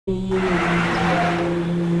TV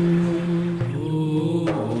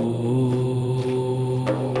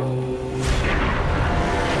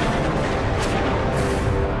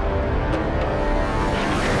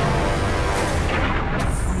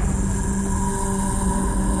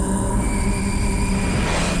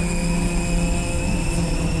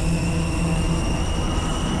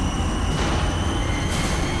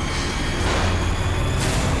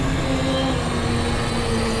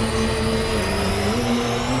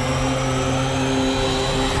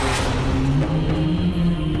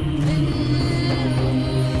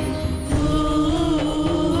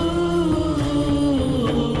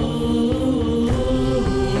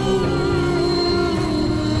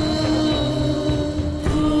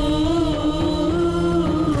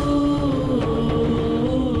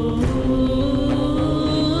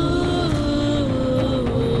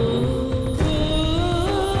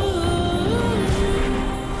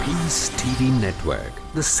Network,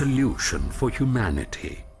 the solution for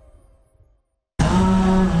humanity.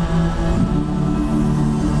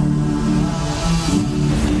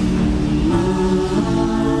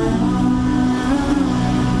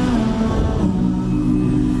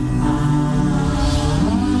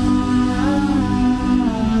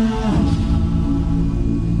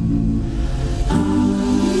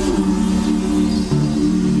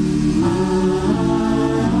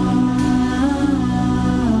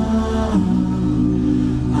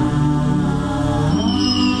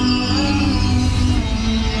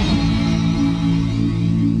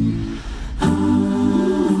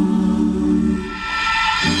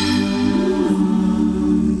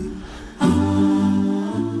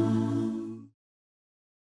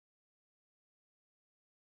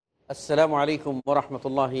 আসসালামু আলাইকুম ওয়া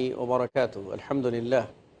রাহমাতুল্লাহি ওয়া বারাকাতুহু।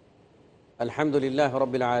 আলহামদুলিল্লাহ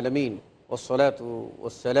রাব্বিল আলামিন ওয়াস সালাতু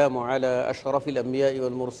ওয়াস সালামু আলা আশরাফিল আমবিয়াই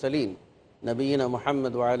ওয়াল মুরসালিন নবিয়িনা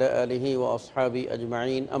মুহাম্মদ ওয়া আলা আলিহি ওয়া আসহাবি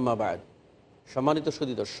আজমাইন, আম্মা বা'দ। সম্মানিত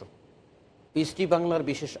সুধী দর্শক, পিস টিভি বাংলার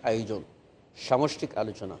বিশেষ আয়োজন সামষ্টিক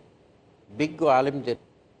আলোচনা, বিজ্ঞ আলেমদের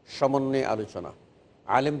সমন্বয়ে আলোচনা,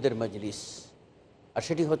 আলেমদের মজলিস, আর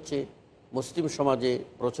সেটি হচ্ছে মুসলিম সমাজে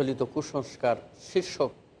প্রচলিত কুসংস্কার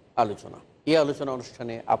শীর্ষক আলোচনা। এই আলোচনা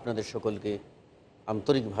অনুষ্ঠানে আপনাদের সকলকে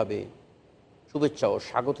আন্তরিকভাবে শুভেচ্ছা ও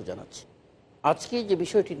স্বাগত জানাচ্ছি। আজকে যে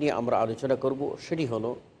বিষয়টি নিয়ে আমরা আলোচনা করব সেটি হলো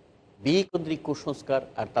বিয়েকেন্দ্রিক কুসংস্কার,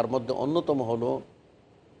 আর তার মধ্যে অন্যতম হলো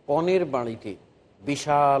কনের বাড়িতে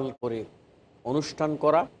বিশাল করে অনুষ্ঠান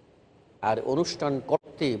করা আর অনুষ্ঠান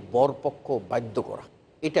করতে বরপক্ষ বাধ্য করা,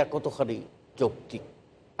 এটা কতখানি যৌক্তিক।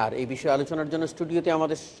 আর এই বিষয়ে আলোচনার জন্য স্টুডিওতে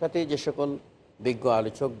আমাদের সাথে যে সকল বিজ্ঞ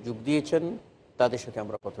আলোচক যোগ দিয়েছেন তাদের সাথে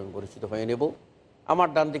আমরা প্রথমে পরিচিত হয়ে নেব। আমার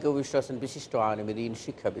ডান দিকে অবশ্য আছেন বিশিষ্ট আলেমে দ্বীন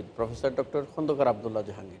শিক্ষাবিদ প্রফেসর ডক্টর খন্দকার আবদুল্লাহ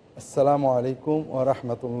জাহাঙ্গীর। আসসালামু আলাইকুম ওয়া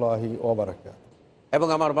রাহমাতুল্লাহি ওয়া বারাকাতুহু। এবং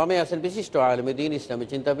আমার বামে আছেন বিশিষ্ট আলেমে দ্বীন ইসলামী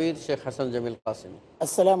চিন্তাবিদ শেখ হাসান জামিল কাসেমি।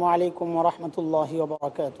 আসসালামু আলাইকুম ওয়া রাহমাতুল্লাহি ওয়া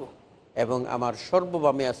বারাকাতুহু। এবং আমার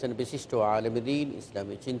সর্ববামে আছেন বিশিষ্ট আলেমে দ্বীন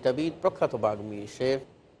ইসলামী চিন্তাবিদ প্রখ্যাত বাগ্মী শেখ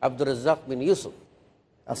আব্দুর রাজ্জাক বিন ইউসুফ।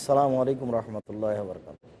 আসসালামু আলাইকুম রহমতুল্লাহি ওয়া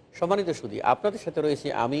বারাকাতুহু। সম্মানিত সুধী, আপনাদের সাথে রয়েছে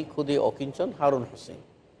আমি খুদে অকিঞ্চন হারুন হোসেন।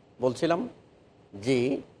 বলছিলাম যে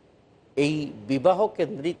এই বিবাহ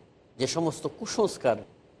কেন্দ্রিক যে সমস্ত কুসংস্কার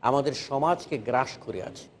আমাদের সমাজকে গ্রাস করে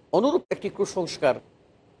আছে, অনুরূপ একটি কুসংস্কার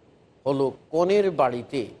হলো কনের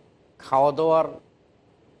বাড়িতে খাওয়া দাওয়ার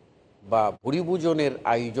বা ভুরিভোজনের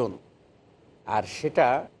আয়োজন, আর সেটা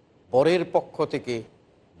বরের পক্ষ থেকে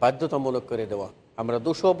বাধ্যতামূলক করে দেওয়া। আমরা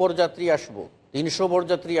 200 বরযাত্রী আসবো, 300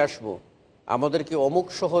 বরযাত্রী আসবো, আমাদেরকে অমুক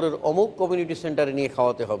শহরের অমুক কমিউনিটি সেন্টারে নিয়ে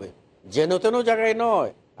খাওয়াতে হবে, যেন তেন জায়গায়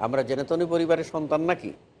নয়, আমরা যেন তেন পরিবারের সন্তান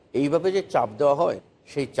নাকি, এইভাবে যে চাপ দেওয়া হয়,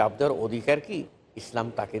 সেই চাপ দেওয়ার অধিকার কি ইসলাম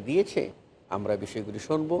তাকে দিয়েছে? আমরা বিষয়গুলি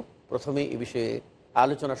শুনবো। প্রথমে এই বিষয়ে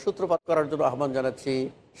আলোচনার সূত্রপাত করার জন্য আহ্বান জানাচ্ছি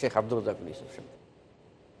শেখ আব্দুর রাজ্জাক বিন ইউসুফ।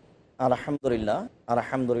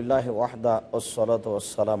 আলহামদুলিল্লাহ ওয়াহদা ওয়াসসালাতু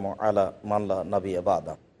ওয়াসসালামু আলা মান লা নাবিয়্যা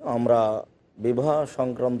বা'দা। আমরা বিবাহ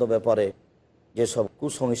সংক্রান্ত ব্যাপারে যেসব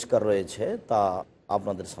কুসংস্কার রয়েছে তা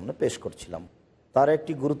আপনাদের সামনে পেশ করছিলাম। তার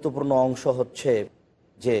একটি গুরুত্বপূর্ণ অংশ হচ্ছে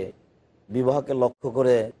যে বিবাহকে লক্ষ্য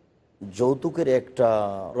করে যৌতুকের একটা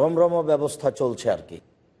রমরম ব্যবস্থা চলছে আর কি,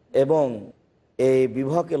 এবং এই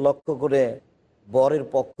বিবাহকে লক্ষ্য করে বরের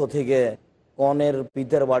পক্ষ থেকে কনের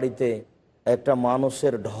পিতার বাড়িতে একটা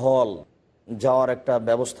মানুষের ঢল যাওয়ার একটা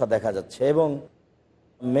ব্যবস্থা দেখা যাচ্ছে, এবং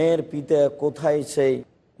মেয়ের পিতা কোথায় সেই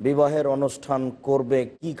বিবাহের অনুষ্ঠান করবে,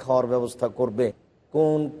 কি খাওয়ার ব্যবস্থা করবে,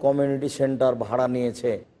 কোন কমিউনিটি সেন্টার ভাড়া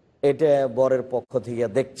নিয়েছে, এটা বরের পক্ষ থেকে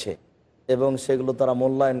দেখছে এবং সেগুলো তারা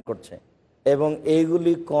মূল্যায়ন করছে, এবং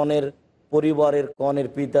এইগুলি কনের পরিবারের কনের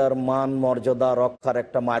পিতার মান মর্যাদা রক্ষার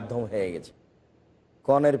একটা মাধ্যম হয়ে গেছে।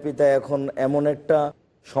 কনের পিতা এখন এমন একটা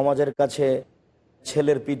সমাজের কাছে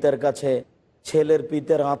ছেলের পিতার কাছে, ছেলের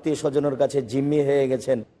পিতার আত্মীয় স্বজনের কাছে জিম্মি হয়ে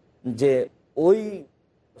গেছেন যে ওই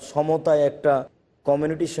সমতায় একটা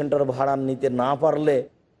কমিউনিটি সেন্টার ভাড়া নিতে না পারলে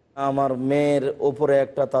আমার মেয়ের ওপরে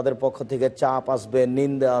একটা তাদের পক্ষ থেকে চাপ আসবে,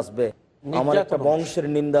 নিন্দা আসবে, আমার একটা বংশের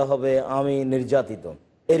নিন্দা হবে, আমি নির্যাতিত,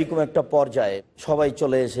 এরকম একটা পর্যায়ে সবাই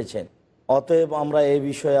চলে এসেছেন। অতএব আমরা এই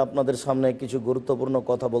বিষয়ে আপনাদের সামনে কিছু গুরুত্বপূর্ণ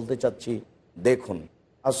কথা বলতে চাচ্ছি। দেখুন,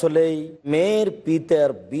 আসলেই মেয়ের পিতার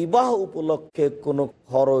বিবাহ উপলক্ষে কোনো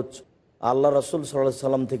খরচ আল্লাহ রাসূল সাল্লাল্লাহু আলাইহি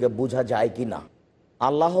সাল্লাম থেকে বোঝা যায় কি না,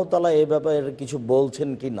 আল্লাহ তাআলা এ ব্যাপারে কিছু বলছেন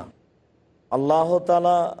কি না। আল্লাহ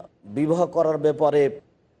তাআলা বিবাহ করার ব্যাপারে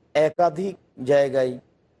একাধিক জায়গায়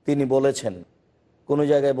তিনি বলেছেন। কোনো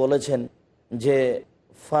জায়গায় বলেছেন যে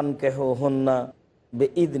ফানকিহুহুন্না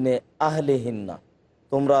বিইذনি আহলিহিন্না,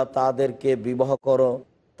 তোমরা তাদেরকে বিবাহ করো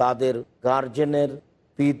তাদের গার্জেনের,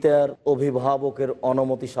 পিতার, অভিভাবকের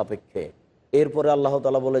অনুমতি সাপেক্ষে। এরপরে আল্লাহ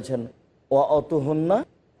তাআলা বলেছেন ওয়া আতুহুন্না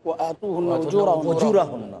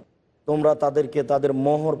উজুরাহুন্না, তোমরা তাদেরকে তাদের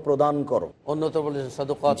মোহর প্রদান করো। অন্যত বলেছেন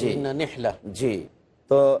সাদকাতুহুন্না নিহলা। জি,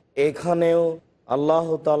 তো এখানেও আল্লাহ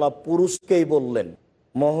তাআলা পুরুষকেই বললেন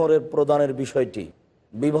মোহরের প্রদানের বিষয়টি,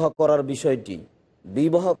 বিবাহ করার বিষয়টি।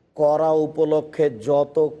 বিবাহ করা উপলক্ষে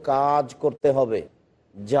যত কাজ করতে হবে,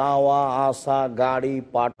 যাওয়া আসা, গাড়ি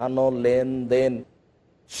পাঠানো, লেনদেন,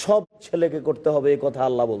 সব ছেলেকে করতে হবে, এই কথা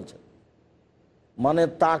আল্লাহ বলছেন। মানে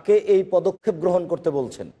তাকে এই পদক্ষেপ গ্রহণ করতে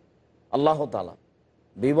বলছেন আল্লাহ তাআলা।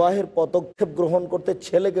 বিবাহের পদক্ষেপ গ্রহণ করতে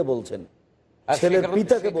ছেলেকে বলছেন, ছেলের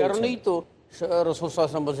পিতাকে বলছেন। রাসূল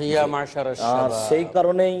সাল্লাল্লাহু আলাইহি ওয়াসাল্লাম বলেছেন ইয়া মাশারাশ শাবাব, আর সেই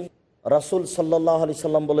কারণেই রাসূল সাল্লাল্লাহু আলাইহি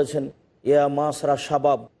সাল্লাম বলেছেন ইয়া মাশারা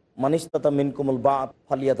শাবাব মানিস্তাতা মিনকুমুল বাত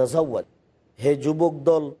ফালিয়াতাজাওয়াজ, হে যুবক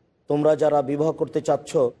দল, তোমরা যারা বিবাহ করতে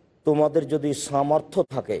চাচ্ছ, তোমাদের যদি সামর্থ্য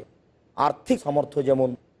থাকে, আর্থিক সামর্থ্য যেমন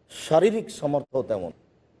শারীরিক সামর্থ্য তেমন,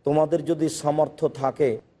 তোমাদের যদি সামর্থ্য থাকে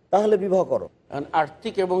তাহলে বিবাহ করো।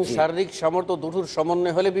 আর্থিক এবং শারীরিক সামর্থ্য দুটোর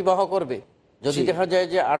সমন্বয় হলে বিবাহ করবে। যদি দেখা যায়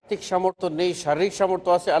যে আর্থিক সামর্থ্য নেই, শারীরিক সামর্থ্য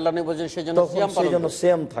আছে, আল্লাহ নবী বলেন সেজন্য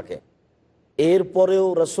সিয়াম থাকে। এরপরেও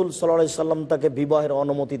রাসূল সাল্লাল্লাহু আলাইহি সাল্লাম তাকে বিবাহের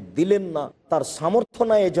অনুমতি দিলেন না, তার সামর্থ্য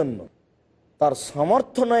নাই এজন্য, তার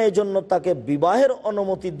সামর্থ্য নাই এজন্য তাকে বিবাহের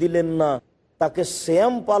অনুমতি দিলেন না, তাকে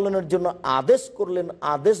সিয়াম পালনের জন্য আদেশ করলেন।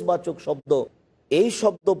 আদেশবাচক শব্দ, এই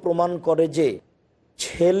শব্দ প্রমাণ করে যে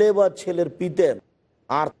ছেলে বা ছেলের পিতার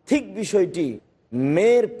আর্থিক বিষয়টি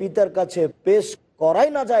মেয়ের পিতার কাছে পেশ করাই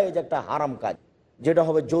না যায়, যে একটা হারাম কাজ, যেটা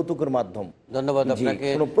হবে যৌতুকের মাধ্যম। ধন্যবাদ আপনাকে।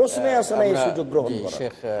 কোনো প্রশ্নই আসে না এই সুযোগ গ্রহণ করা।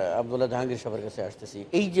 শেখ আব্দুল্লাহ জাহাঙ্গীর সাহেবের কাছে আসতেছি।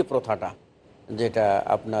 এই যে প্রথাটা, যেটা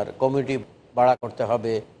আপনার কমিটি ভাড়া করতে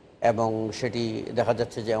হবে, এবং সেটি দেখা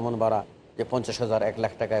যাচ্ছে যে এমন ভাড়া যে 50,000 1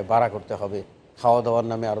 লাখ টাকায় ভাড়া করতে হবে, খাওয়া দাওয়ার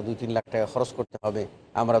নামে আরও 2-3 লাখ টাকা খরচ করতে হবে,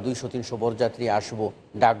 আমরা 200-300 বরযাত্রী আসবো,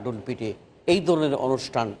 ডাকডোল পিটে, এই ধরনের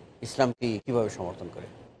অনুষ্ঠান ইসলাম কিভাবে সমর্থন করে?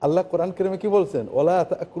 আল্লাহ কোরআন কারীমে কি বলছেন? ওয়ালা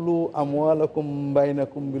তাকুলু আমওয়ালাকুম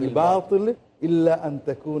বাইনাকুম বিল বাতিল ইল্লা আন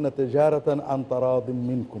তাকুনা তিজারাতান আন তারাদিম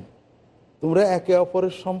মিনকুম, তোমরা একে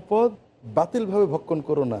অপরের সম্পদ বাতিলভাবে ভক্ষণ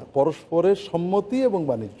করো না, পরস্পরের সম্মতি এবং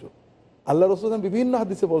বাণিজ্য। আল্লাহ রাসূল বিভিন্ন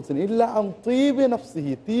হাদিসে বলছেন ইল্লা আন তিবে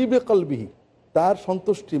নাফসিহি তিবে কলবিহি, তার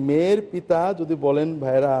সন্তুষ্টি। মেয়ের পিতা যদি বলেন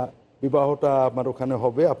ভাইরা বিবাহটা আমার ওখানে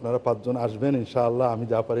হবে, আপনারা 5 জন আসবেন ইনশাআল্লাহ, আমি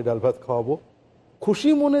যা পারি ডাল ভাত খাওয়াবো, খুশি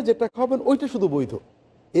মনে যেটা খাওয়াবেন ওইটা শুধু বৈধ।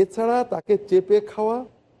 এছাড়া তাকে চেপে খাওয়া,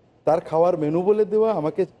 তার খাওয়ার মেনু বলে দেওয়া,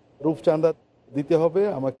 আমাকে রূপচাঁদা দিতে হবে,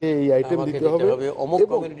 আমাকে এই আইটেম দিতে হবে,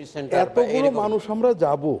 এতগুলো মানুষ আমরা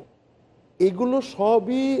যাব, এগুলো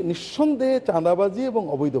সবই নিঃসন্দেহে চাঁদাবাজি এবং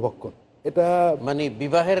অবৈধ ভক্ষণ। এটা মানে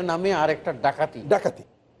বিবাহের নামে আরেকটা ডাকাতি।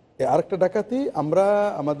 আরেকটা ডাকাতি। আমরা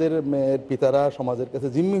আমাদের মেয়ের পিতারা সমাজের কাছে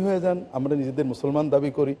জিম্মি হয়ে যান, আমরা নিজেদের মুসলমান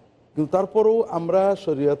দাবি করি, কিন্তু তারপরেও আমরা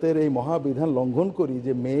শরীয়তের এই মহাবিধান লঙ্ঘন করি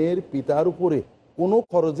যে মেয়ের পিতার উপরে কোনো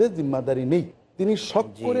খরচের জিম্মাদারি নেই। তিনি শখ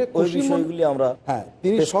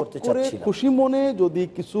করে খুশি মনে যদি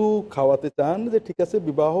কিছু খাওয়াতে চান, যে ঠিক আছে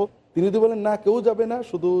বিবাহ, তিনি যদি বলেন না কেউ যাবে না,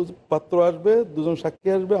 শুধু পাত্র আসবে, 2 জন সাক্ষী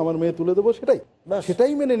আসবে, আমার মেয়ে তুলে দেবো,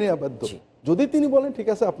 সেটাই মেনে নেওয়া বাধ্য। যদি তিনি বলেন ঠিক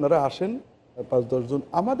আছে আপনারা আসেন 5-10 জন।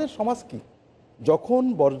 আমাদের সমাজ কি, যখন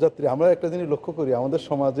বরযাত্রী, আমরা একটা জিনিস লক্ষ্য করি, আমাদের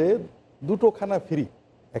সমাজে 2টো খানা ফ্রি,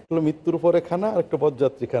 একটা হলো মৃত্যুর পরে খানা আর একটা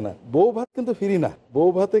বরযাত্রী খানা। বউ ভাত কিন্তু ফ্রি না, বউ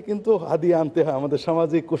ভাতে কিন্তু হাদিয়া আনতে হয় আমাদের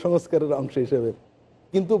সামাজিক কুসংস্কারের অংশ হিসেবে,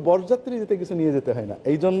 কিন্তু বরযাত্রী যেতে কিছু নিয়ে যেতে হয় না।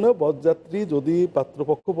 এই জন্য বরযাত্রী যদি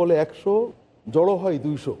পাত্রপক্ষ বলে 100, জড়ো হয়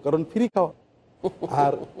 200, কারণ ফ্রি খাওয়া।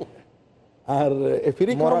 আর আর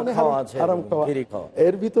ফ্রি খাওয়া মানে হারাম খাওয়া।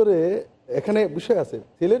 এর ভিতরে এখানে বিষয় আছে,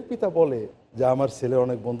 ছেলের পিতা বলে যে আমার ছেলের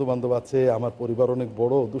অনেক বন্ধু বান্ধব আছে, আমার পরিবার অনেক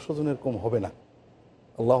বড়, 200 জনের কম হবে না।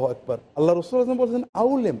 আল্লাহু আকবার। আল্লাহ রাসূল বলছেন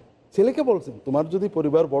আউলেম, ছেলেকে বলছেন তোমার যদি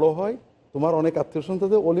পরিবার বড় হয় তোমার অনেক আত্মীয়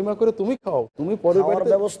স্বজনদের অলিমা করে তুমি খাও, তুমি পরে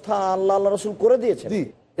ব্যবস্থা আল্লাহ রসুল করে দিয়েছে। জি,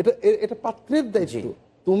 এটা পাত্রের দায়িত্ব।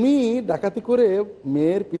 তুমি ডাকাতি করে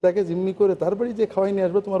মেয়ের পিতাকে জিম্মি করে তার বাড়ি যে খাওয়াই নিয়ে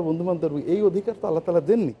আসবে তোমার বন্ধু বান্ধব, এই অধিকার তো আল্লাহ তাআলা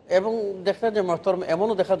দেননি। এবং দেখা যায় মহতরম,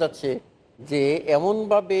 এমনও দেখা যাচ্ছে যে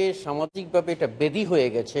এমনভাবে সামাজিকভাবে এটা বেদি হয়ে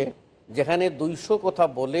গেছে, যেখানে 200 কথা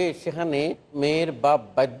বলে সেখানে মেয়ের বাপ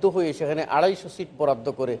বাধ্য হয়ে সেখানে 250 সিট বরাদ্দ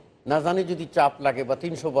করে, না জানি যদি চাপ লাগে বা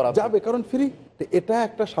 300 বরাদ্দ যাবে, কারণ ফ্রি। এটা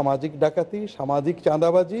একটা সামাজিক ডাকাতি, সামাজিক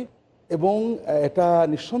চাঁদাবাজি, এবং এটা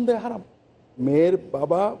নিঃসন্দেহে হারাম। মেয়ের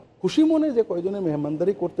বাবা খুশি মনে যে কয়জনে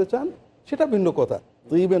মেহমানদারি করতে চান সেটা ভিন্ন কথা।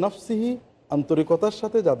 তৈবে নফসিহি, আন্তরিকতার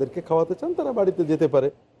সাথে যাদেরকে খাওয়াতে চান তারা বাড়িতে যেতে পারে,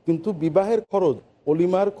 কিন্তু বিবাহের খরচ,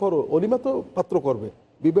 অলিমার খরচ, অলিমা তো পাত্র করবে,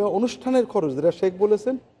 বিবাহ অনুষ্ঠানের খরচ যেটা শেখ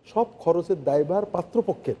বলেছেন, সব খরচের দায়ভার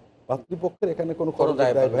পাত্রপক্ষের, পাত্রীপক্ষের এখানে কোনো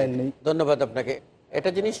খরচের দায়ভার নেই। ধন্যবাদ আপনাকে।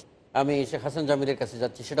 একটা জিনিস আমি শেখ হাসান জামিলের কাছে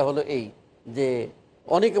যাচ্ছি, সেটা হলো এই যে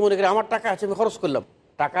অনেকে মনে করে আমার টাকা আছে আমি খরচ করলাম,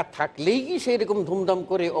 টাকা থাকলেই কি সেই রকম ধুমধাম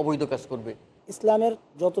করে অবৈধ কাজ করবে? ইসলামের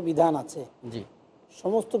যত বিধান আছে, জি,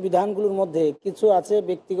 সমস্ত বিধানগুলোর মধ্যে কিছু আছে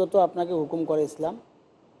ব্যক্তিগত আপনাকে হুকুম করে ইসলাম,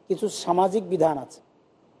 কিছু সামাজিক বিধান আছে।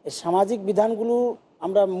 এই সামাজিক বিধানগুলো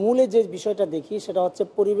আমরা মূলে যে বিষয়টা দেখি সেটা হচ্ছে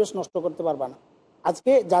পরিবেশ নষ্ট করতে পারবা না।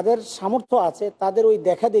 আজকে যাদের সামর্থ্য আছে তাদের ওই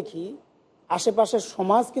দেখা দেখি আশেপাশের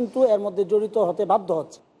সমাজ কিন্তু এর মধ্যে জড়িত হতে বাধ্য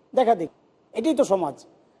হচ্ছে। দেখা দেখি, এটাই তো সমাজ।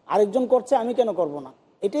 আরেকজন করছে আমি কেন করব না,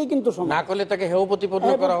 এটাই কিন্তু সমাজ। না করলে তাকে হেয় প্রতিপন্ন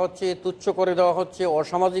করা হচ্ছে, তুচ্ছ করে দেওয়া হচ্ছে,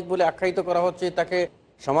 অসামাজিক বলে আখ্যায়িত করা হচ্ছে, তাকে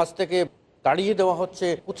সমাজ থেকে তাড়িয়ে দেওয়া হচ্ছে,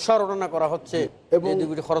 উৎসারণা করা হচ্ছে এবং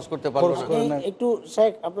খরচ করতে পারবো না। একটু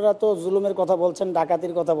শেখ, আপনারা তো জুলুমের কথা বলছেন,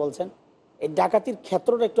 ডাকাতির কথা বলছেন, এই ডাকাতির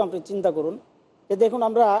ক্ষেত্রটা একটু আপনি চিন্তা করুন। যে দেখুন,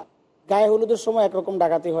 আমরা গায়ে হলুদের সময় একরকম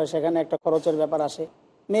ডাকাতি হয়, সেখানে একটা খরচের ব্যাপার আসে,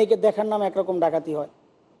 মেয়েকে দেখার নামে একরকম ডাকাতি হয়।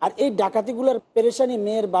 আর এই ডাকাতিগুলোর পেরেশানি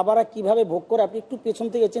মেয়ের বাবারা কিভাবে ভোগ করে আপনি একটু পেছন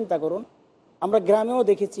থেকে চিন্তা করুন। আমরা গ্রামেও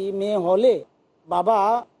দেখেছি, মেয়ে হলে বাবা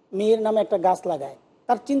মেয়ের নামে একটা গাছ লাগায়,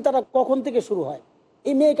 তার চিন্তাটা কখন থেকে শুরু হয়,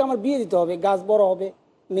 এই মেয়েকে আমার বিয়ে দিতে হবে, গাছ বড় হবে,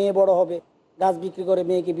 মেয়ে বড় হবে, গাছ বিক্রি করে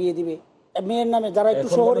মেয়েকে বিয়ে দিবে। মেয়ের নামে যারা একটু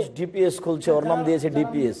শহরে ডিপিএস খুলছে, ওর নাম দিয়েছে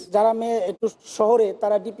ডিপিএস, যারা মেয়ে একটু শহরে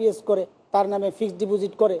তারা ডিপিএস করে, তার নামে ফিক্সড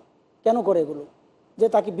ডিপোজিট করে। কেন করে এগুলো? যে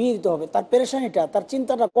তাকে বিয়ে দিতে হবে। তার পেরেশানিটা, তার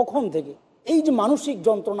চিন্তাটা কখন থেকে, এই যে মানসিক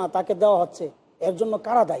যন্ত্রণা তাকে দেওয়া হচ্ছে, এর জন্য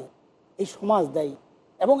কারা দায়ী? এই সমাজ দায়ী।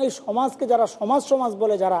 এবং এই সমাজকে যারা সমাজ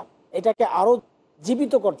বলে যারা এটাকে আরো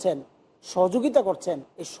জীবিত করছেন, সহযোগিতা করছেন,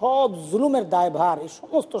 এই সব জুলুমের দায়ভার এই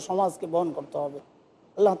সমস্ত সমাজকে বহন করতে হবে।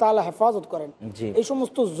 আল্লাহ তাআলা হেফাজত করেন। এই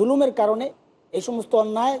সমস্ত জুলুমের কারণে, এই সমস্ত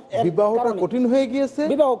অন্যায়, বিবাহটা কঠিন হয়ে গিয়েছে,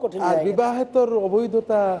 বিবাহ কঠিন, আর বিবাহের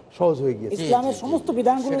অবৈধতা সহজ হয়ে গিয়েছে। ইসলামের সমস্ত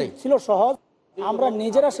বিধানগুলো ছিল সহজ, আমরা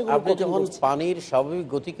নিজেরা সেগুলো। আপনি যখন পানির স্বাভাবিক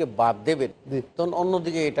গতিকে বাদ দেবেন তখন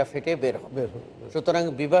অন্যদিকে এটা ফেটে বের হবে। সুতরাং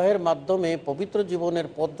বিবাহের মাধ্যমে পবিত্র জীবনের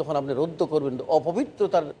পথ যখন আপনি রুদ্ধ করবেন,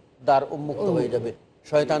 অপবিত্রতার দ্বার উন্মুক্ত হয়ে যাবে,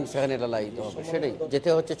 শয়তান সেখানে লালায়িত হবে। সেটাই যেতে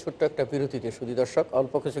হচ্ছে ছোট্ট একটা বিরতিতে। শুধু দর্শক,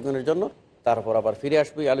 অল্প কিছুক্ষণের জন্য, তারপর আবার ফিরে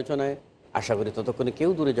আসবে এই আলোচনায়। আশা করি ততক্ষণে কেউ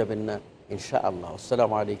দূরে যাবেন না, ইনশাআল্লাহ।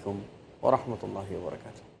 আসসালামু আলাইকুম ওয়া রাহমাতুল্লাহি ওয়া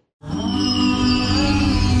বারাকাতুহু।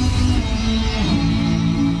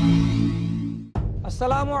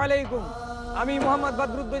 আসসালামু আলাইকুম, আমি মোহাম্মদ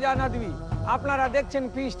বদরুদ্দোজা নদভী। আপনারা দেখছেন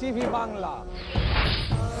পিস টিভি বাংলা।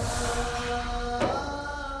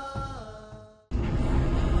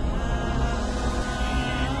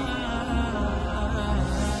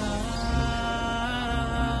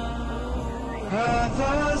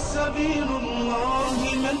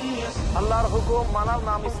 আল্লাহর হুকুম মানার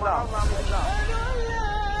নাম ইসলাম।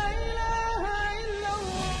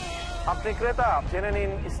 আপনি ক্রেতা, জেনে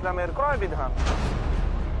নিন ইসলামের ক্রয় বিধান।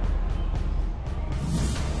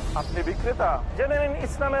 আপনি বিক্রেতা, জেনে নিন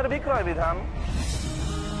ইসলামের বিক্রয় বিধান।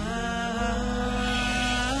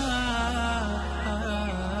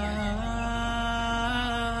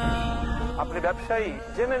 আপনি ব্যবসায়ী,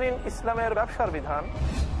 জেনে নিন ইসলামের ব্যবসার বিধান।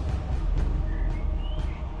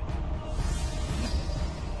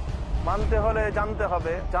 মানতে হলে জানতে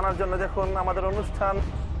হবে, জানার জন্য দেখুন আমাদের অনুষ্ঠান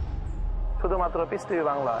শুধুমাত্র পিস টিভি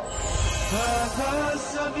বাংলায়।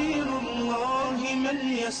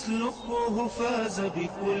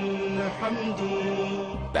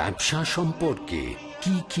 ব্যবসা সম্পর্কে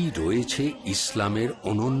কি কি রয়েছে ইসলামের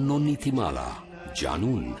অনন্য নীতিমালা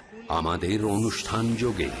জানুন আমাদের অনুষ্ঠান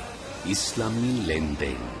যোগে ইসলামী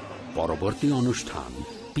লেনদেন। পরবর্তী অনুষ্ঠান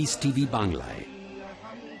পিস টিভি বাংলায়।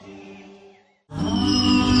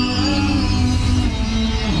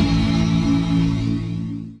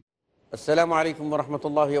 আসসালামু আলাইকুম ওয়া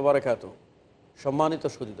রাহমাতুল্লাহি ওয়া বারাকাতুহু। সম্মানিত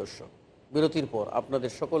সুধী দর্শক, বিরতির পর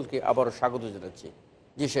আপনাদের সকলকে আবারও স্বাগত জানাচ্ছি।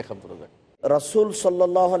 জি শেখ আব্দুর রাজ্জাক। রাসূল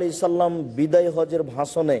সাল্লাল্লাহু আলাইহি সাল্লাম বিদায় হজের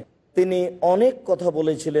ভাষণে তিনি অনেক কথা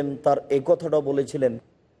বলেছিলেন। তার এই কথাটা বলেছিলেন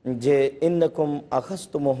যে ইন্নাকুম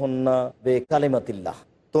আখাস্তুমুহুন্না বিকালিমাতিল্লাহ,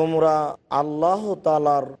 তোমরা আল্লাহ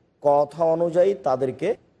তাআলার কথা অনুযায়ী তাদেরকে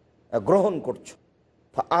গ্রহণ করছো।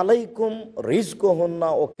 আলাইকুম রিজকুহুন্না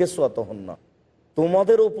ও কিসওয়াতুহুন্না,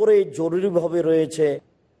 তোমাদের উপরে জরুরিভাবে রয়েছে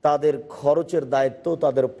তাদের খরচের দায়িত্ব,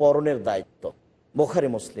 তাদের পরনের দায়িত্ব। বুখারী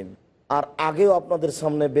মুসলিম। আর আগেও আপনাদের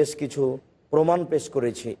সামনে বেশ কিছু প্রমাণ পেশ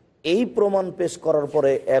করেছি। এই প্রমাণ পেশ করার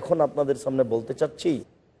পরে এখন আপনাদের সামনে বলতে চাচ্ছি,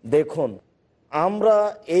 দেখুন আমরা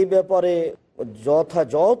এই ব্যাপারে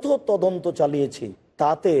যথাযথ তদন্ত চালিয়েছি,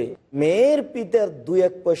 তাতে মেয়ের পিতার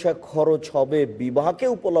 2-1 পয়সা খরচ হবে বিবাহকে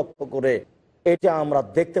উপলক্ষ করে, এটা আমরা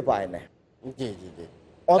দেখতে পাই না। জি জি জি।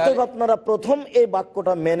 অতএব আপনারা প্রথম এই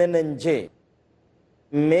বাক্যটা মেনে নেন যে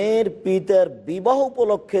মেয়ের পিতার বিবাহ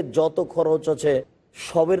উপলক্ষে যত খরচ আছে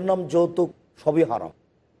সবের নাম যৌতুক, সবই হারাম।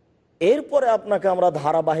 এরপরে আপনাকে আমরা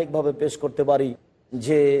ধারাবাহিকভাবে পেশ করতে পারি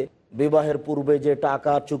যে বিবাহের পূর্বে যে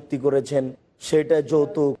টাকা চুক্তি করেছেন সেটা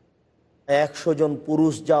যৌতুক, 100 জন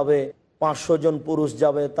পুরুষ যাবে, 500 জন পুরুষ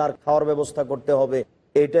যাবে, তার খাওয়ার ব্যবস্থা করতে হবে,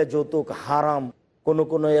 এটা যৌতুক হারাম। কোনো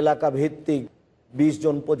কোনো এলাকা ভিত্তিক 20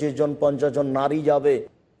 জন 25 জন 50 জন নারী যাবে,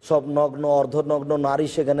 সব নগ্ন অর্ধনগ্ন নারী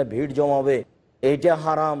সেখানে ভিড় জমাবে, এইটা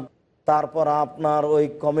হারাম। তারপর আপনার ওই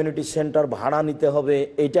কমিউনিটি সেন্টার ভাড়া নিতে হবে,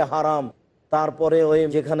 এইটা হারাম। তারপরে ওই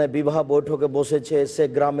যেখানে বিবাহ বৈঠকে বসেছে সে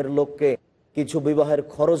গ্রামের লোককে কিছু বিবাহের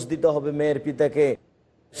খরচ দিতে হবে মেয়ের পিতাকে,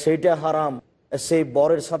 সেইটা হারাম। সেই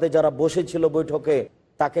বরের সাথে যারা বসেছিল বৈঠকে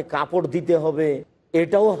তাকে কাপড় দিতে হবে,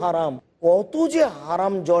 এটাও হারাম। কত যে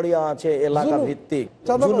হারাম জড়িয়ে আছে এলাকা ভিত্তিক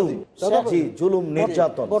জুলুম,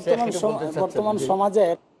 নির্যাতন। বর্তমান সমাজে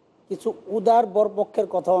কিছু উদার বরপক্ষের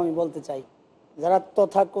কথাও আমি বলতে চাই, যারা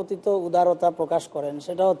তথাকথিত উদারতা প্রকাশ করেন।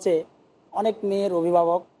 সেটা হচ্ছে অনেক মেয়ের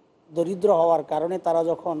অভিভাবক দরিদ্র হওয়ার কারণে তারা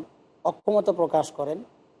যখন অক্ষমতা প্রকাশ করেন,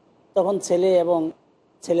 তখন ছেলে এবং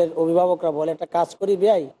ছেলের অভিভাবকরা বলে একটা কাজ করি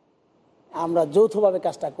বেয়াই, আমরা যৌথভাবে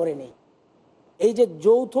কাজটা করে নিই। এই যে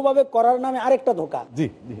যৌথভাবে করার নামে আরেকটা ধোঁকা,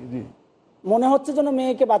 মনে হচ্ছে যেন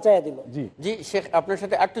মেয়েকে বাঁচাইয়া দিল। জি শেখ, আপনার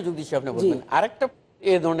সাথে একটু যোগ দিচ্ছি। আপনি বলবেন আরেকটা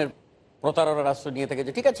এ ধরনের প্রতারণার আশ্রয় নিয়ে থাকে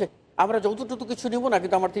যে ঠিক আছে আমরা যৌতুক কিছু নিব না,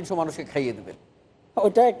 কিন্তু আমার 300 মানুষকে খাইয়ে দেবেন।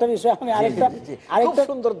 ওইটা একটা বিষয়। আমি আরেকটা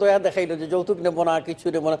সুন্দর দয়া দেখাইলো যে যৌতুক নেবো না, কিছু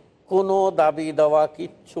নেবো না, কোনো দাবি দেওয়া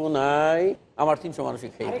কিচ্ছু নাই, আমার 300 মানুষকে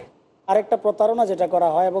খাইয়ে। আরেকটা প্রতারণা যেটা করা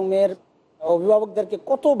হয় এবং মেয়ের অভিভাবকদেরকে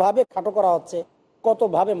কতভাবে খাটো করা হচ্ছে,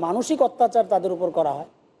 কতভাবে মানসিক অত্যাচার তাদের উপর করা হয়।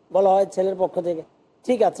 বলা হয় ছেলের পক্ষ থেকে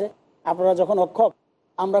ঠিক আছে আপনারা যখন অক্ষম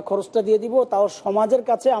আমরা খরচটা দিয়ে দিব, তাও সমাজের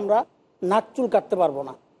কাছে আমরা নাক চুল কাটতে পারবো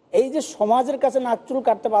না। এই যে সমাজের কাছে নাক চুল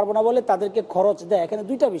কাটতে পারবো না বলে তাদেরকে খরচ দেয়, এখানে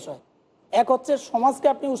দুইটা বিষয়। এক হচ্ছে সমাজকে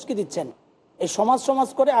আপনি উস্কে দিচ্ছেন, এই সমাজ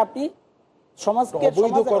করে আপনি সমাজকে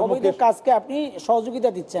অবৈধ কাজকে আপনি সহযোগিতা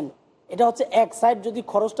দিচ্ছেন। এটা হচ্ছে এক সাইড, যদি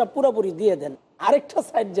খরচটা পুরোপুরি দিয়ে দেন। আরেকটা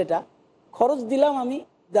সাইড যেটা খরচ দিলাম আমি,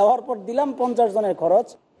 দেওয়ার পর দিলাম 50 জনের খরচ,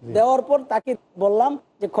 দেওয়ার পর তাকে বললাম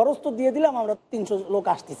যে খরচ তো দিয়ে দিলাম, আমরা 300 লোক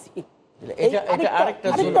আসতেছি।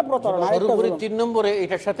 সর্বোপরি 3 নম্বরে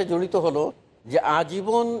এটার সাথে জড়িত হলো যে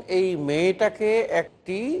আজীবন এই মেয়েটাকে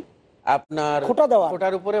একটি আপনার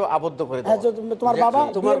খোটার উপরে আবদ্ধ করে দেওয়া। তোমার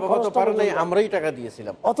বাবা তো পারে নাই, আমরাই টাকা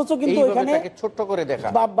দিয়েছিলাম, অথচ কিন্তু এখানে ছোট্ট করে দেখা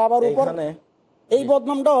বাবার উপর এই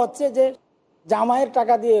বদনামটা হচ্ছে যে জামাইয়ের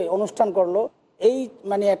টাকা দিয়ে অনুষ্ঠান করলো, এই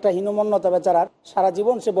মানে একটা হীনমন্যতা বেচারার সারা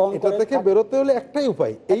জীবন সে বহন করে। থেকে বেরোতে হলে একটাই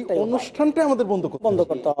উপায়, এই অনুষ্ঠানটা আমাদের বন্ধ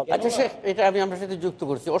করতে হবে। আচ্ছা শেখ, এটা আমি আপনার সাথে যুক্ত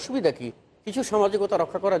করছি। অসুবিধা কি? কিছু সামাজিকতা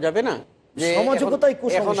রক্ষা করা যাবে না? যে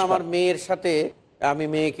এখন আমার মেয়ের সাথে আমি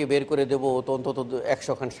মেয়েকে বের করে দেবো, তো অন্তত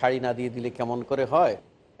 100 খান শাড়ি না দিয়ে দিলে কেমন করে হয়?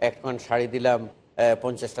 1 খান শাড়ি দিলাম,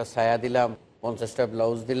 50টা ছায়া দিলাম, 50টা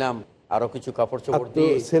ব্লাউজ দিলাম, আরো কিছু কাপড় চোপড়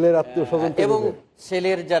দিয়ে ছেলের আত্মীয় স্বজন এবং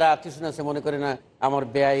ছেলের যারা আত্মীয় স্বজন আছে, মনে করে না আমার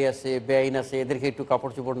বেয়াই আছে বেআইন আছে, এদেরকে একটু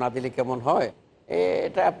কাপড় চোপড় না দিলে কেমন হয়?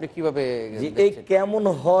 এটা আপনি কিভাবে এই কেমন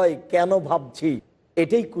হয় কেন ভাবছি,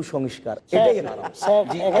 এটাই কুসংস্কার, এটাই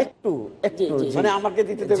একটু মানে আমাকে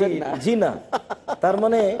দিতে দেবেন না। জি না, তার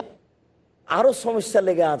মানে আরো সমস্যা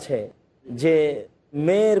লেগে আছে যে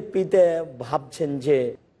মেয়ের পিতা ভাবছেন যে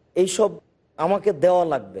এইসব আমাকে দেওয়া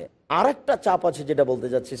লাগবে। আর একটা চাপ আছে যেটা বলতে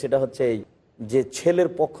যাচ্ছি, সেটা হচ্ছে এই যে ছেলের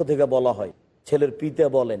পক্ষ থেকে বলা হয়, ছেলের পিতা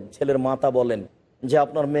বলেন, ছেলের মাতা বলেন যে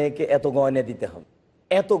আপনার মেয়েকে এত গয়না দিতে হবে,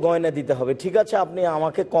 এত গয়না দিতে হবে। ঠিক আছে আপনি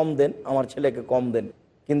আমাকে কম দেন, আমার ছেলেকে কম দেন,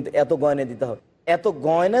 কিন্তু এত গয়না দিতে হবে, এত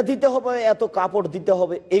গয়না দিতে হবে, এত কাপড় দিতে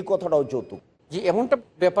হবে, এই কথাটাও যৌতুক। যে এমনটা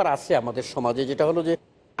ব্যাপার আছে আমাদের সমাজে, যেটা হলো যে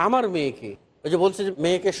আমার মেয়েকে, ওই যে বলছে যে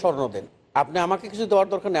মেয়েকে স্বর্ণ দেন, আপনি আমাকে কিছু দেওয়ার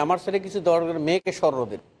দরকার নেই, আমার ছেলে কিছু দেওয়ার দরকার, মেয়েকে স্বর্ণ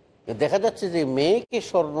দেন। দেখা যাচ্ছে যে মেয়েকে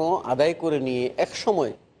স্বর্ণ আদায় করে নিয়ে এক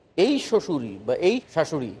সময় এই শ্বশুরি বা এই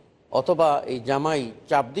শাশুড়ি অথবা এই জামাই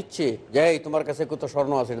চাপ দিচ্ছে, যাই তোমার কাছে কত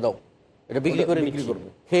স্বর্ণ আছে দাও, এটা বিক্রি করে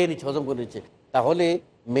খেয়ে নিচ্ছে, হজম করে নিচ্ছে। তাহলে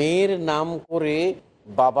মেয়ের নাম করে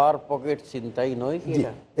বাবার পকেট চিন্তাই নয় কি জি,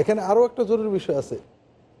 এটা? এখানে আরো একটা জরুরি বিষয় আছে।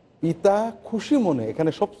 পিতা খুশি মনে,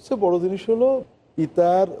 এখানে সবচেয়ে বড় জিনিস হলো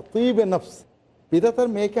পিতার তৈবে নফস, পিতা তার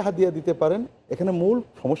মেয়েকে হাদিয়া দিতে পারেন। এখানে মূল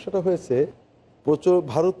সমস্যাটা হয়েছে প্রচুর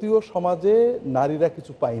ভারতীয় সমাজে নারীরা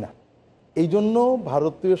কিছু পায় না, এই জন্য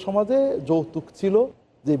ভারতীয় সমাজে যৌতুক ছিল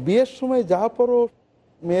যে বিয়ের সময় যা পরো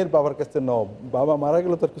মেয়ের বাবার কাছে নাও, বাবা মারা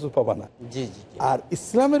গেলে তার কিছু পাবা না। জি জি জি। আর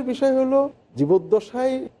ইসলামের বিষয় হলো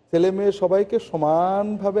জীবদ্দশায় ছেলে মেয়ে সবাইকে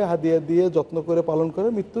সমানভাবে হাদিয়া দিয়ে যত্ন করে পালন করে,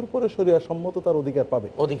 মৃত্যুর পরে শরিয়া সম্মত তার অধিকার পাবে।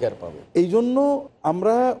 অধিকার পাবে। এই জন্য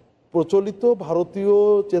আমরা প্রচলিত ভারতীয়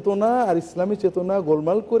চেতনা আর ইসলামী চেতনা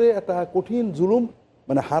গোলমাল করে একটা কঠিন জুলুম,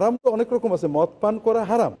 মানে হারাম তো অনেক রকম আছে, মদ পান করা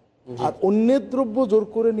হারাম, আর অন্যের দ্রব্য জোর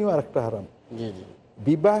করে নেওয়া আরেকটা হারাম। জি জি।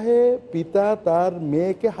 বিবাহে পিতা তার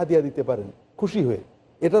মেয়েকে হাদিয়া দিতে পারেন খুশি হয়ে,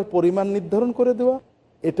 এটার পরিমাণ নির্ধারণ করে দেওয়া,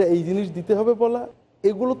 এটা এই জিনিস দিতে হবে বলা,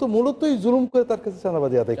 এগুলো তো মূলতই জুলুম করে তার কাছে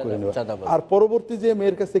চাঁদাবাজি আদায় করে নেওয়া, আর পরবর্তী যে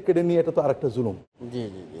মেয়ের কাছে কেড়ে নিয়ে, এটা তো আরেকটা জুলুম। জি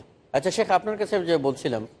জি জি। আচ্ছা শেখ, আপনার কাছে যে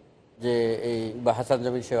বলছিলাম যে এই বা হাসান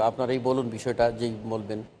জামিল সাহেব, আপনারাই বলুন বিষয়টা, যেই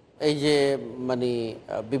বলবেন, এই যে মানে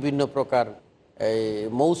বিভিন্ন প্রকার এই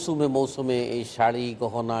মৌসুমে মৌসুমে এই শাড়ি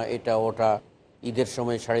গহনা এটা ওটা, ঈদের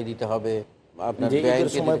সময় শাড়ি দিতে হবে, আপনার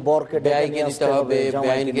বেয়াইকে দিতে হবে,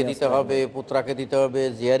 বেআইনকে দিতে হবে, পুত্রাকে দিতে হবে,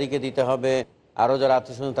 জিয়ারিকে দিতে হবে, আরো যারা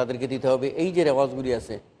আত্মীয় তাদেরকে দিতে হবে, এই যে রেওয়াজগুলি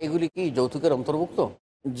আছে এগুলি কি যৌতুকের অন্তর্ভুক্ত?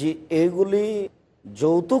 জি, এইগুলি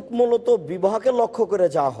যৌতুক মূলত বিবাহকে লক্ষ্য করে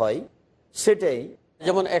যা হয় সেটাই।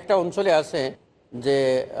 যেমন একটা অঞ্চলে আছে যে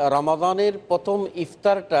রমাদানের প্রথম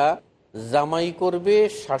ইফতারটা জামাই করবে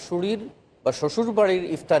শাশুড়ির বা শ্বশুর বাড়ির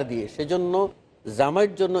ইফতার দিয়ে, সেজন্য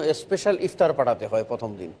জামাইয়ের জন্য স্পেশাল ইফতার পাঠাতে হয়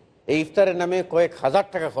প্রথম দিন, এই ইফতারের নামে কয়েক হাজার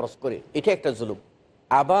টাকা খরচ করে, এটা একটা জুলুম।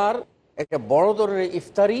 আবার একটা বড় ধরনের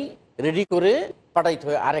ইফতারি রেডি করে পাঠাইতে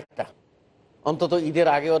হয় আরেকটা, অন্তত ঈদের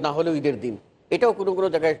আগেও না হলেও ঈদের দিন, এটাও কোনো কোনো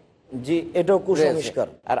জায়গায় জি, এটাও কুসংস্কার।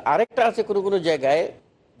 আর আরেকটা আছে কোনো কোনো জায়গায়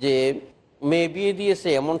যে মেয়ে বিয়ে দিয়েছে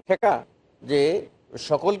এমন ঠেকা যে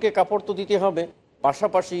সকলকে কাপড় তো দিতে হবে,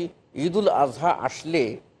 পাশাপাশি ঈদুল আজহা আসলে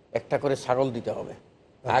একটা করে ছাগল দিতে হবে,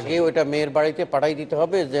 আগে ওইটা মেয়ের বাড়িতে পাঠাই দিতে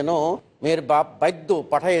হবে, যেন মেয়ের বাপ বাধ্য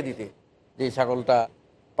পাঠাইয়ে দিতে যে ছাগলটা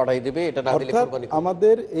পাঠাই দেবে, এটা না দিলে কুরবানি করবে।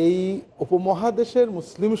 আমাদের এই উপমহাদেশের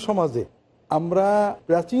মুসলিম সমাজে আমরা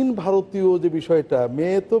প্রাচীন ভারতীয় যে বিষয়টা,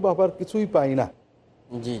 মেয়ে তো বাবার কিছুই পাই না,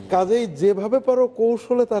 জি কাজেই যেভাবে পারো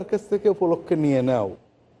কৌশলে তার কাছ থেকে উপলক্ষে নিয়ে নাও।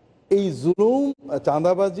 এই জুলুম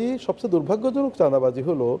চাঁদাবাজি, সবচেয়ে দুর্ভাগ্যজনক চাঁদাবাজি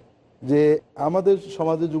হলো যে আমাদের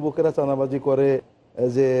সমাজে যুবকেরা চাঁদাবাজি করে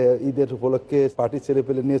যে ঈদের উপলক্ষে পার্টি ছেড়ে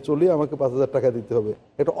ফেলে নিয়ে চলি, আমাকে 5,000 টাকা দিতে হবে,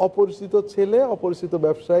 এটা অপরিচিত ছেলে, অপরিচিত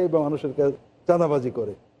ব্যবসায়ী বা মানুষের কাছে চাঁদাবাজি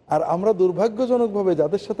করে। আর আমরা দুর্ভাগ্যজনকভাবে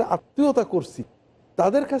যাদের সাথে আত্মীয়তা করছি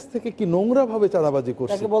তাদের কাছ থেকে কি নোংরা ভাবে চাঁদাবাজি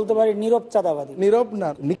করছি, বলতে পারি নীরব চাঁদাবাজি, নীরব না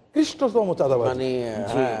নিকৃষ্টতম চাঁদাবাজি, মানে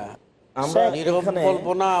আমরা নীরব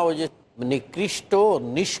বলবো না, ওই যে নিকৃষ্ট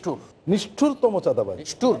নিষ্ঠুর, নিষ্ঠুরতম চাঁদাবাজি,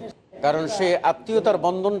 নিষ্ঠুর, কারণ সে আত্মীয়তার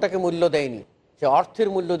বন্ধনটাকে মূল্য দেয়নি, সে অর্থের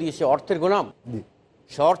মূল্য দিয়েছে, অর্থের গোলাম,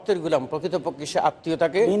 সে অর্থের গোলাম, প্রকৃতপক্ষে সে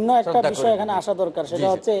আত্মীয়তাকে। ভিন্ন একটা বিষয় এখানে আসা দরকার, সেটা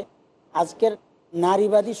হচ্ছে আজকের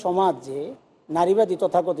নারীবাদী সমাজ, যে নারীবাদী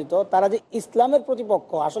তথাকথিত, তারা যে ইসলামের প্রতিপক্ষ,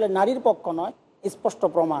 আসলে নারীর পক্ষ নয়, স্পষ্ট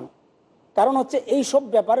প্রমাণ। কারণ হচ্ছে এই সব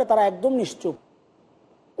ব্যাপারে তারা একদম নিশ্চুপ,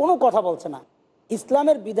 কোনো কথা বলছে না,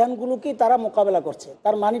 ইসলামের বিধানগুলোকে তারা মোকাবেলা করছে।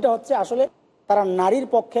 তার মানেটা হচ্ছে আসলে তারা নারীর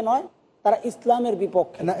পক্ষে নয়, তারা ইসলামের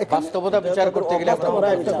বিপক্ষে। বাস্তবতা বিচার করতে গেলে আমরা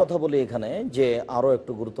একটা কথা বলি এখানে, যে আরো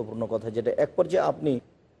একটু গুরুত্বপূর্ণ কথা যেটা এক পর্যায়ে আপনি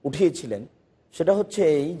উঠিয়েছিলেন, সেটা হচ্ছে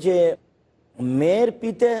এই যে মেয়ের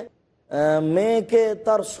পিতা মেয়েকে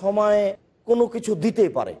তার সময়ে কোনো কিছু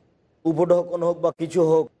দিতেই পারে, উপঢৌকন হোক বা কিছু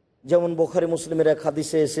হোক। যেমন বুখারী মুসলিমের এক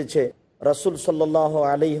হাদিসে এসেছে, রাসূল সাল্লাল্লাহু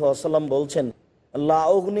আলাইহি ওয়াসাল্লাম বলছেন, লা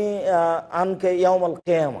উগনি আনকে ইয়াউমাল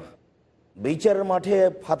কিয়ামা, বিচারের মাঠে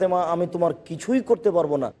ফাতেমা আমি তোমার কিছুই করতে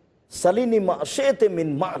পারবো না, সালিনি মা শি'তি মিন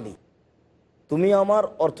মালি, তুমি আমার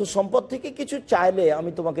অর্থ সম্পদ থেকে কিছু চাইলে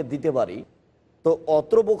আমি তোমাকে দিতে পারি। তো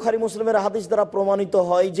অত্র বুখারী মুসলিমের হাদিস দ্বারা প্রমাণিত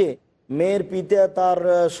হয় যে মেয়ের পিতা তার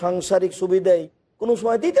সাংসারিক সুবিধায় কোনো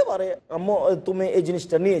সময় দিতে পারে, আম্মু তুমি এই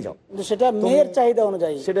জিনিসটা নিয়ে যাও, কিন্তু সেটা মেয়ের চাহিদা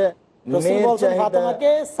অনুযায়ী, সেটা মেয়ের চাহিদা। ফাতেমাকে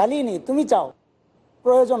সালিনি, তুমি চাও,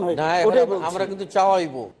 প্রয়োজন হয় না, আমরা কিন্তু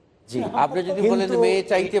চাওয়াইবো। আপনি যদি বলেন মেয়ে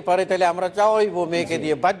চাইতে পারে, তাহলে আমরা চাওয়াইবো মেয়েকে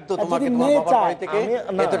দিয়ে, বাধ্য তোমাকে তোমার বাবার বাড়ি থেকে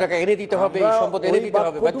এত টাকা এনে দিতে হবে, এই সম্পদ এনে দিতে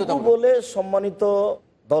হবে, বাধ্যতামূলক বলে সম্মানিত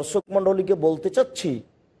দর্শক মণ্ডলীকে বলতে চাচ্ছি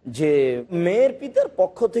যে মেয়ের পিতার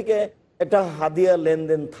পক্ষ থেকে একটা হাদিয়া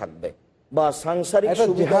লেনদেন থাকবে বা সাংসারিক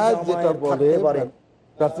সুবিধা থাকতে পারে,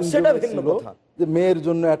 সেটা ভিন্ন কথা। যে মেয়ের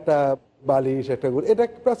জন্য একটা বালিশ, একটা এটা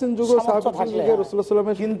প্রাচীন যুগে রাসূলুল্লাহ সাল্লাল্লাহু আলাইহি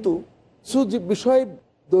ওয়াসাল্লামের, কিন্তু বিষয়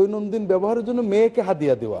দৈনন্দিন ব্যবহারের জন্য মেয়েকে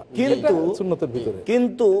হাদিয়া দেওয়া, কিন্তু সুন্নতের ভিতরে।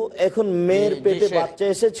 কিন্তু এখন মেয়ের পেটে বাচ্চা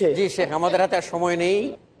এসেছে। জি শেখ, আমাদের হাতে আর সময় নেই,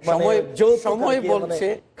 সময় বলছে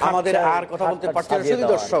আমাদের আর কথা বলতে পারছি না। শুধু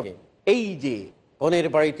দর্শক, এই যে কনের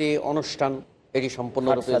বাড়িতে অনুষ্ঠান, এটি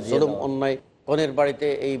সম্পূর্ণরূপে জুলুম, অন্যায়। কনের বাড়িতে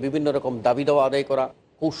এই বিভিন্ন রকম দাবি দাওয়া আদায় করা,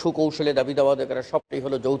 সুকৌশলে দাবি দাওয়া আদায় করা, সবটাই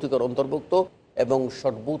হলো যৌতুকের অন্তর্ভুক্ত এবং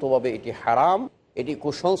সর্বতভাবে এটি হারাম, এটি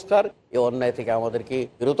কুসংস্কার। এই অন্যায় থেকে আমাদেরকে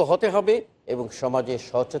বিরত হতে হবে এবং সমাজে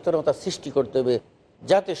সচেতনতা সৃষ্টি করতে হবে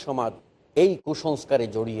যাতে সমাজ এই কুসংস্কারে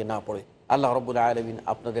জড়িয়ে না পড়ে। আল্লাহ রাব্বুল আলামিন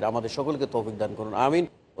আপনাদের আমাদের সকলকে তৌফিক দান করুন, আমিন।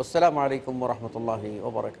 আসসালামু আলাইকুম ওয়া রাহমাতুল্লাহি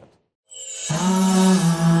ওয়া বারাকাতুহু।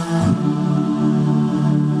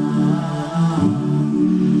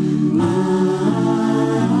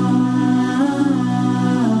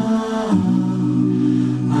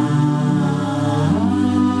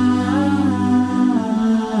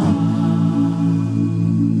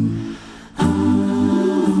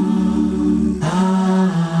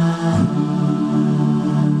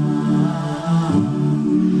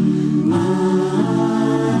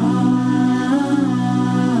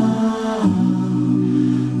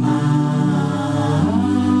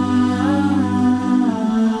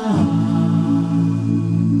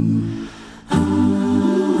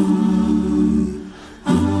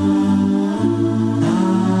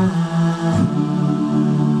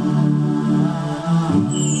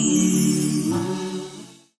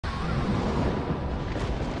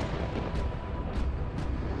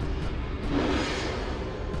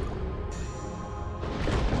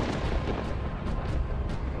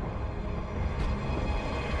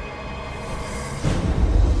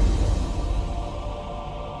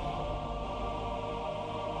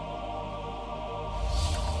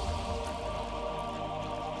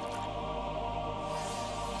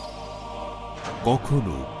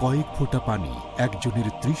 কখনো কয়েক ফোঁটা পানি একজনের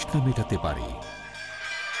তৃষ্ণা মেটাতে পারে।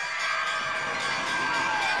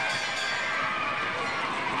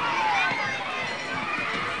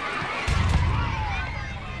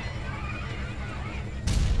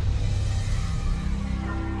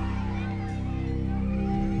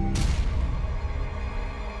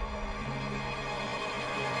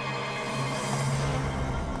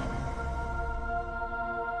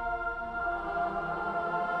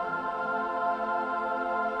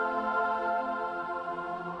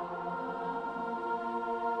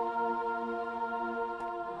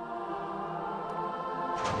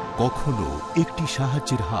 কখনো একটি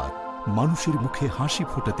সাহায্যের হাত মানুষের মুখে হাসি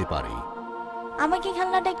ফোটাতে পারে। আমাকে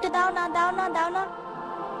খেলনাটা একটু দাও না, দাও না, দাও না।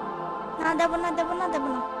 না, দেব না, দেব না, দেব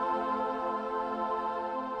না।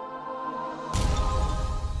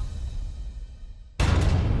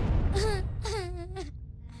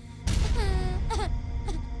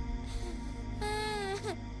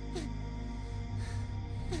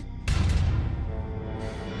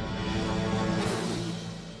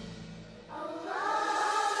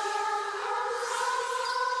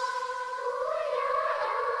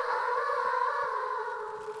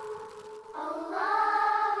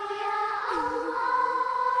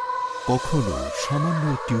 কখনো সামান্য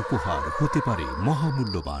একটি উপহার হতে পারে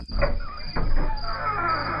মহামূল্যবান।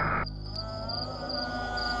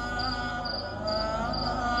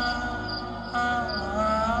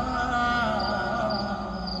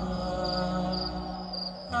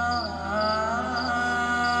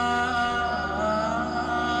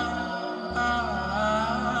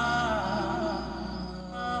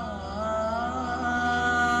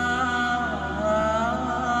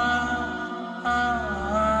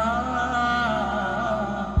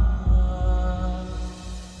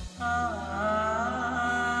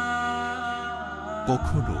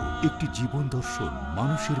 কখনো একটি জীবন দর্শন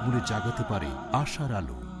মানুষের মনে জাগাতে পারে আশার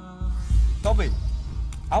আলো। তবে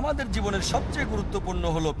আমাদের জীবনের সবচেয়ে গুরুত্বপূর্ণ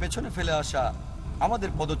হলো পেছনে ফেলে আসা আমাদের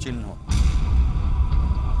পদচিহ্ন।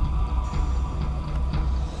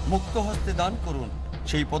 মুক্ত হস্তে দান করুন,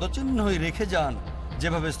 সেই পদচিহ্নই রেখে যান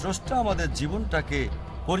যেভাবে স্রষ্টা আমাদের জীবনটাকে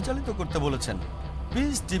পরিচালিত করতে বলেছেন।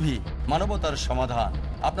 পিস টিভি, মানবতার সমাধান।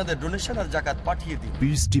 আপনাদের ডোনেশন আর জাকাত পাঠিয়ে দিন।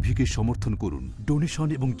 পিস টিভিকে সমর্থন করুন। ডোনেশন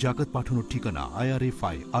এবং জাকাত পাঠানোর ঠিকানা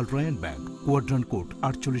IRFI Al Rayan bank, quadrant code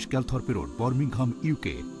 48 Calthorpe road, Birmingham, UK।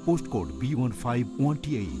 Post code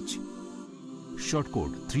B151TH, short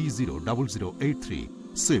code 300083,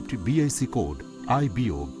 Swift BIC code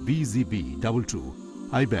IBO BZB22,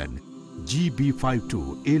 IBAN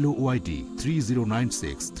GB52LOYD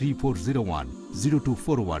 30963401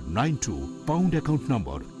 024192, pound account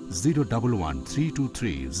number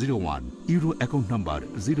 011323001, euro account number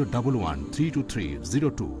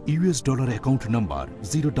 011323002, US dollar account number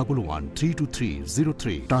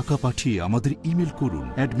 011323003। টাকা পাঠিয়ে আমাদের email করুন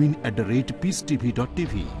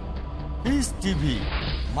admin@peacetv.tv। Piece TV,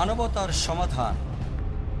 মানবতার সমাধান।